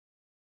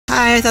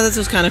Hi, I thought this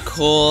was kind of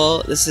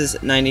cool. This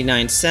is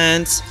 99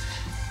 cents.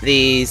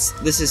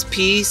 This is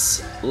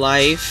peace,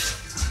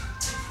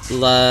 life,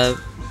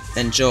 love,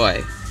 and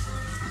joy.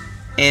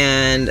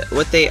 And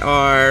what they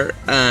are,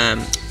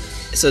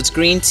 so it's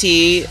green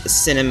tea,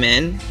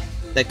 cinnamon,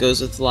 that goes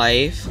with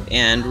life,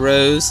 and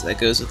rose that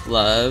goes with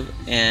love,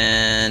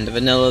 and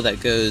vanilla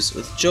that goes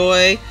with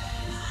joy.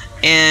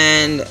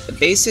 And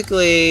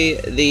basically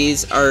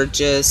these are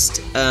just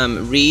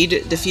reed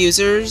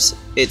diffusers.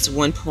 It's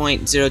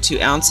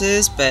 1.02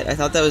 ounces, but I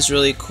thought that was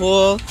really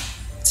cool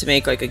to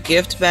make like a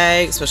gift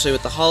bag, especially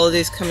with the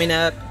holidays coming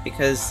up,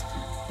 because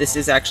this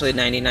is actually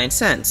 99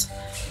 cents.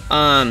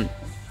 I'm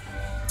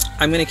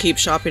gonna keep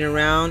shopping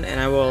around and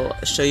I will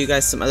show you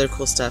guys some other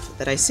cool stuff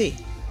that I see.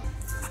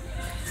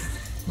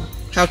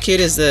 How cute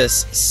is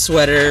this?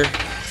 Sweater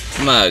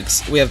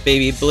mugs. We have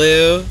baby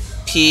blue,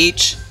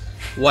 peach,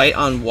 white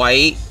on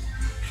white,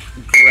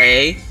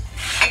 gray.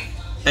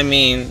 I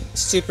mean,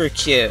 super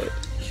cute.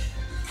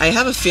 I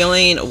have a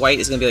feeling white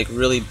is gonna be like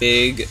really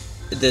big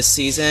this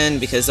season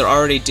because they're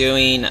already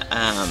doing,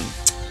 I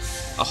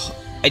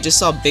just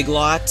saw Big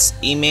Lots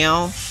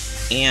email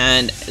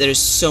and there's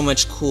so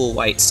much cool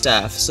white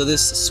stuff. So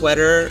this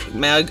sweater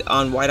mug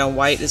on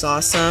white is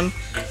awesome,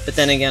 but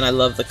then again, I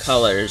love the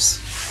colors.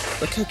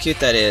 Look how cute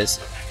that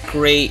is.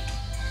 Great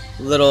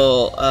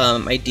little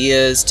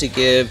ideas to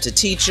give to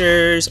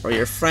teachers or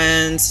your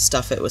friends.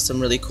 Stuff it with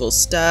some really cool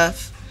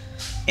stuff.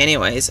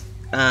 Anyways,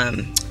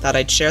 thought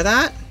I'd share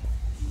that.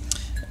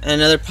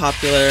 Another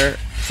popular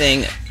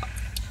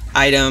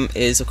item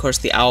is of course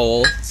the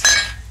owl,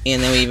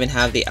 and then we even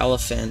have the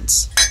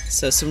elephants.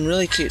 So some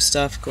really cute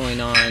stuff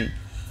going on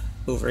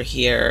over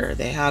here.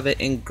 They have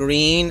it in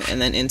green, and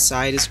then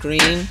inside is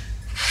green,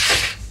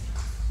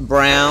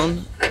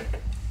 brown,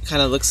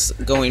 kind of looks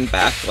going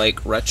back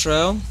like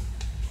retro,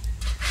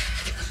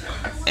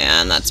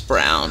 and that's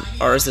brown.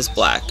 Or is this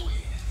black?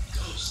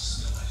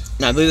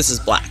 No, I believe this is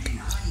black,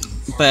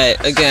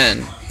 but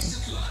again,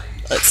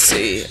 let's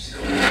see.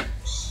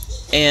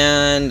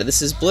 And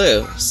this is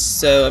blue.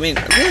 So I mean,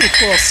 really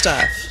cool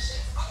stuff.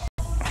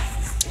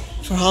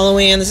 For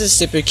Halloween, this is a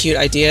super cute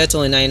idea. It's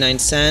only 99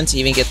 cents. You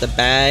even get the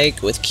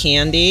bag with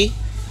candy.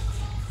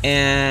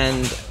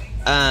 And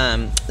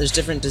there's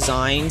different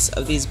designs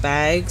of these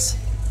bags.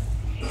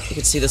 You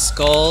can see the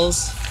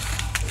skulls.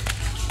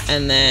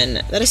 And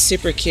then that is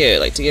super cute,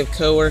 like to give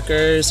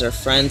coworkers or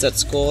friends at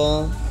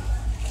school.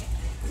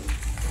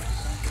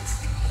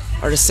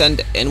 Or to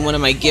send in one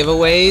of my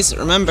giveaways.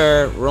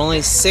 Remember, we're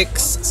only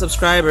 6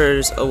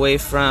 subscribers away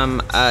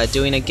from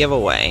doing a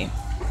giveaway.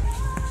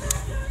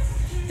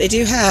 They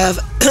do have,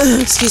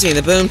 excuse me,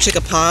 the Boom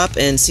Chicka Pop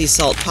and Sea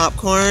Salt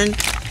Popcorn.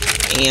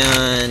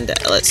 And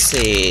let's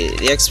see,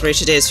 the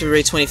expiration date is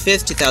February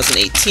 25th,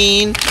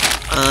 2018.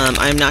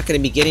 I'm not going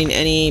to be getting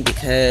any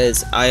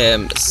because I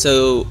am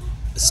so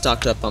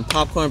stocked up on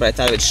popcorn, but I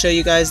thought I would show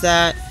you guys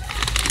that.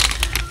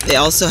 They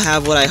also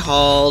have what I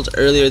hauled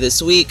earlier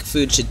this week,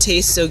 Food Should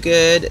Taste So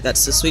Good.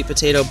 That's the sweet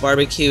potato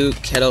barbecue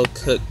kettle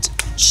cooked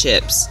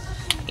chips.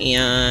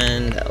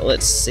 And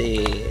let's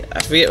see,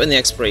 I forget when the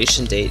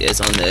expiration date is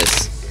on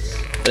this,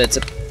 but it's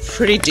a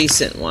pretty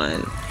decent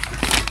one.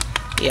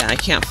 Yeah, I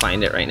can't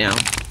find it right now.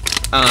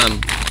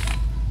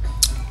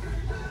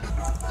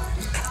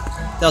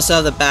 They also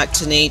have the Back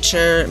to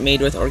Nature,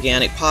 made with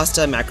organic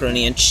pasta,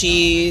 macaroni and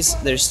cheese.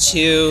 There's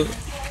two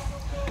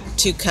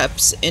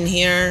cups in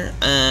here,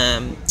 2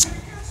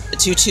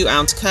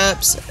 2-ounce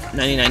cups,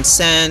 99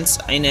 cents.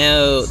 I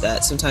know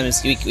that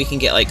sometimes we can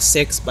get like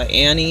 6 by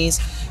Annie's,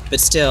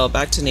 but still,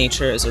 Back to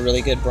Nature is a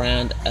really good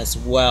brand as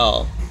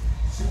well.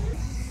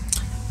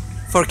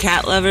 For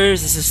cat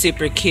lovers, this is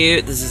super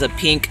cute. This is a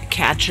pink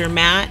catcher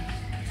mat,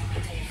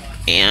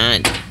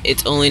 and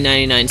it's only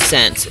 99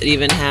 cents. It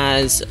even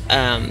has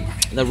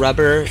the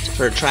rubber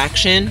for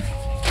traction.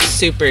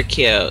 Super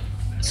cute.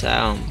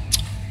 So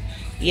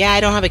yeah,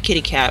 I don't have a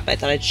kitty cat, but I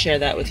thought I'd share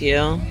that with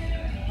you.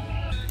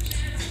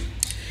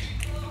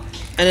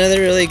 Another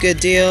really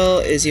good deal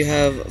is you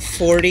have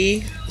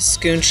 40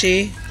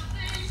 Scoonchy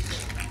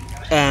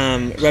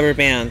rubber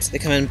bands. They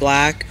come in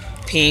black,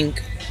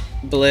 pink,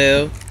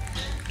 blue,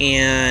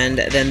 and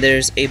then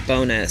there's a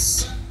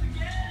bonus.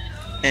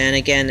 And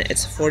again,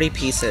 it's 40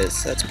 pieces,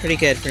 so that's pretty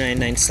good for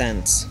 99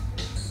 cents.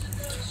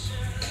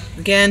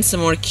 Again, some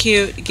more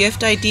cute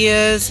gift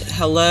ideas.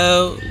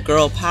 Hello,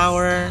 Girl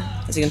Power.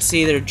 As you can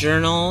see, they're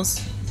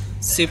journals.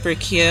 Super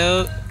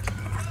cute.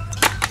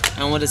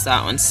 And what does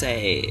that one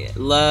say?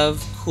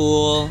 Love,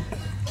 cool.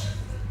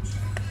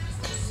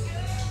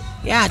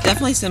 Yeah,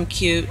 definitely some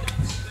cute,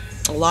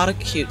 a lot of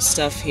cute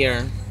stuff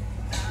here.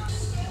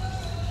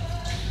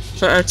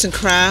 For arts and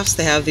crafts,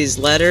 they have these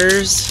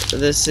letters.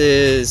 This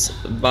is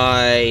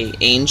by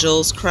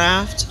Angels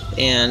Craft,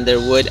 and they're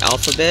wood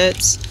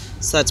alphabets.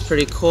 So that's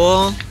pretty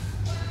cool.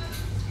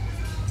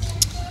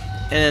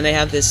 And then they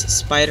have this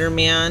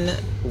Spider-Man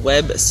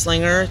web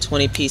slinger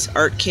 20-piece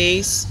art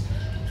case.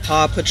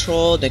 Paw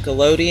Patrol,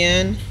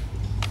 Nickelodeon.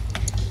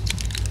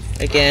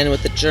 Again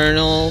with the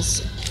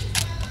journals.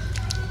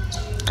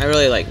 I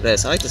really like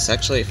this. I like this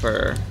actually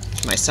for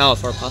to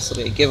myself or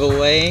possibly a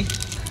giveaway.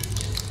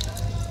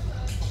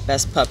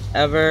 Best pup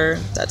ever.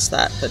 That's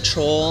that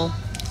Patrol.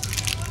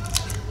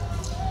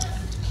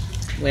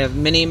 We have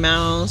Minnie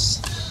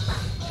Mouse.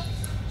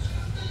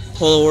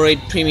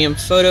 Polaroid premium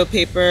photo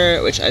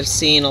paper, which I've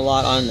seen a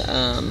lot on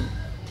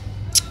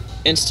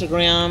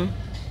Instagram.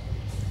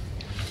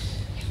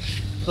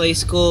 Play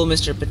School,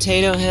 Mr.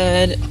 Potato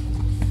Head.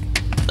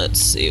 Let's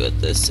see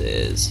what this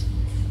is.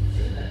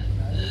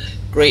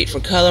 Great for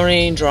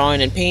coloring,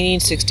 drawing, and painting.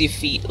 60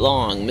 feet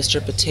long.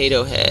 Mr.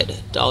 Potato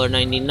Head.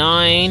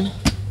 $1.99.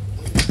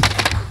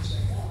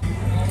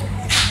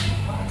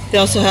 They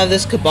also have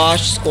this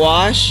Kibosh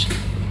Squash.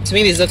 To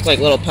me, these look like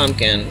little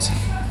pumpkins,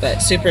 but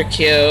super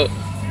cute.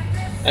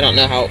 I don't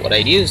know what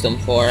I'd use them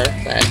for,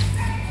 but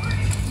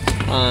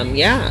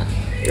yeah,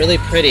 really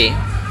pretty.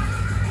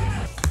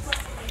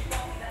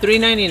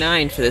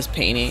 $3.99 for this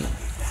painting,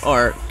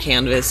 or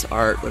canvas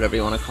art, whatever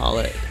you want to call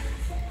it.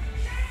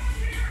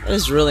 That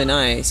is really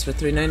nice for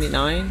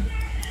 $3.99.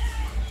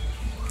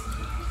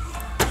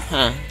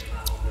 Huh.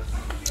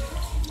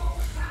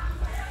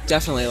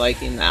 Definitely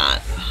liking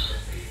that.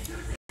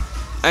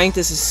 I think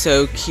this is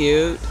so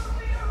cute.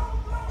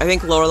 I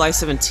think Lorelei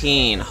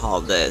 17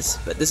 hauled this,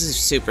 but this is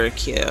super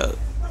cute.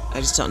 I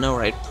just don't know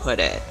where I'd put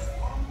it.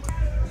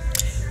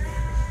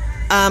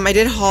 I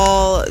did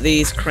haul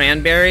these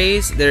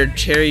cranberries. They're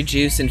cherry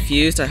juice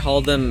infused. I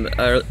hauled them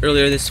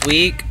earlier this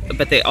week,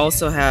 but they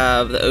also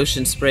have the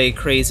Ocean Spray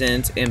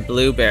Craisins and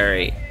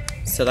blueberry,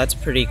 so that's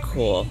pretty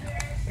cool.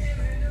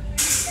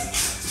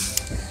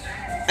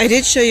 I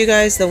did show you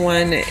guys the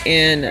one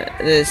in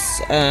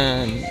this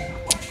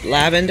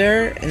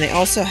lavender, and they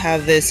also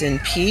have this in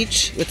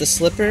peach with the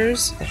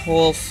slippers, the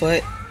whole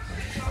foot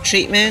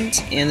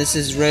treatment, and this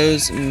is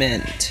rose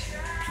mint,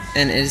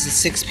 and it is a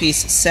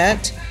 6-piece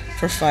set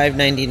for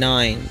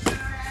 $5.99.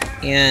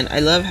 And I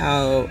love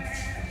how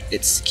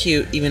it's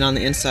cute even on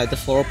the inside. The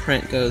floral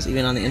print goes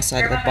even on the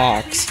inside of the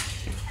box.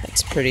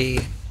 It's pretty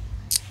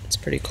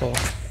cool.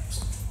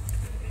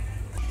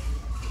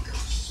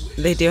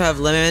 They do have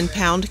lemon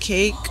pound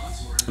cake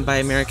by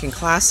American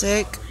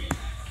Classic.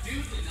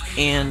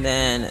 And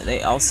then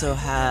they also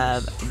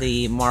have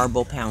the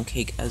marble pound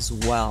cake as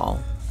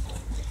well.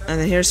 And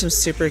then here's some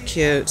super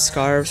cute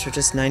scarves for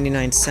just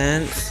 99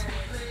 cents.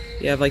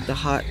 You have like the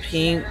hot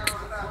pink.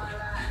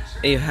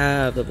 You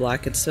have the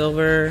black and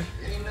silver.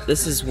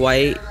 This is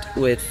white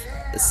with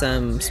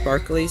some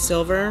sparkly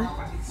silver.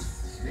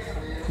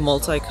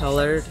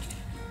 Multicolored.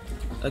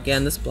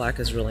 Again, this black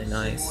is really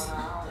nice.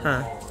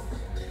 Huh.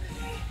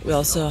 We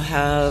also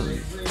have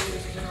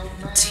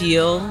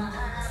teal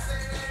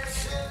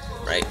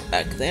right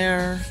back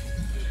there.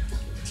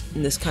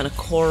 And this kind of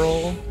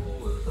coral.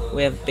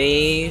 We have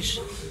beige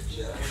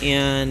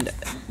and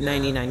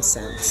 99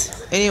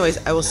 cents.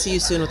 Anyways, I will see you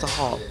soon with a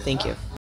haul. Thank you.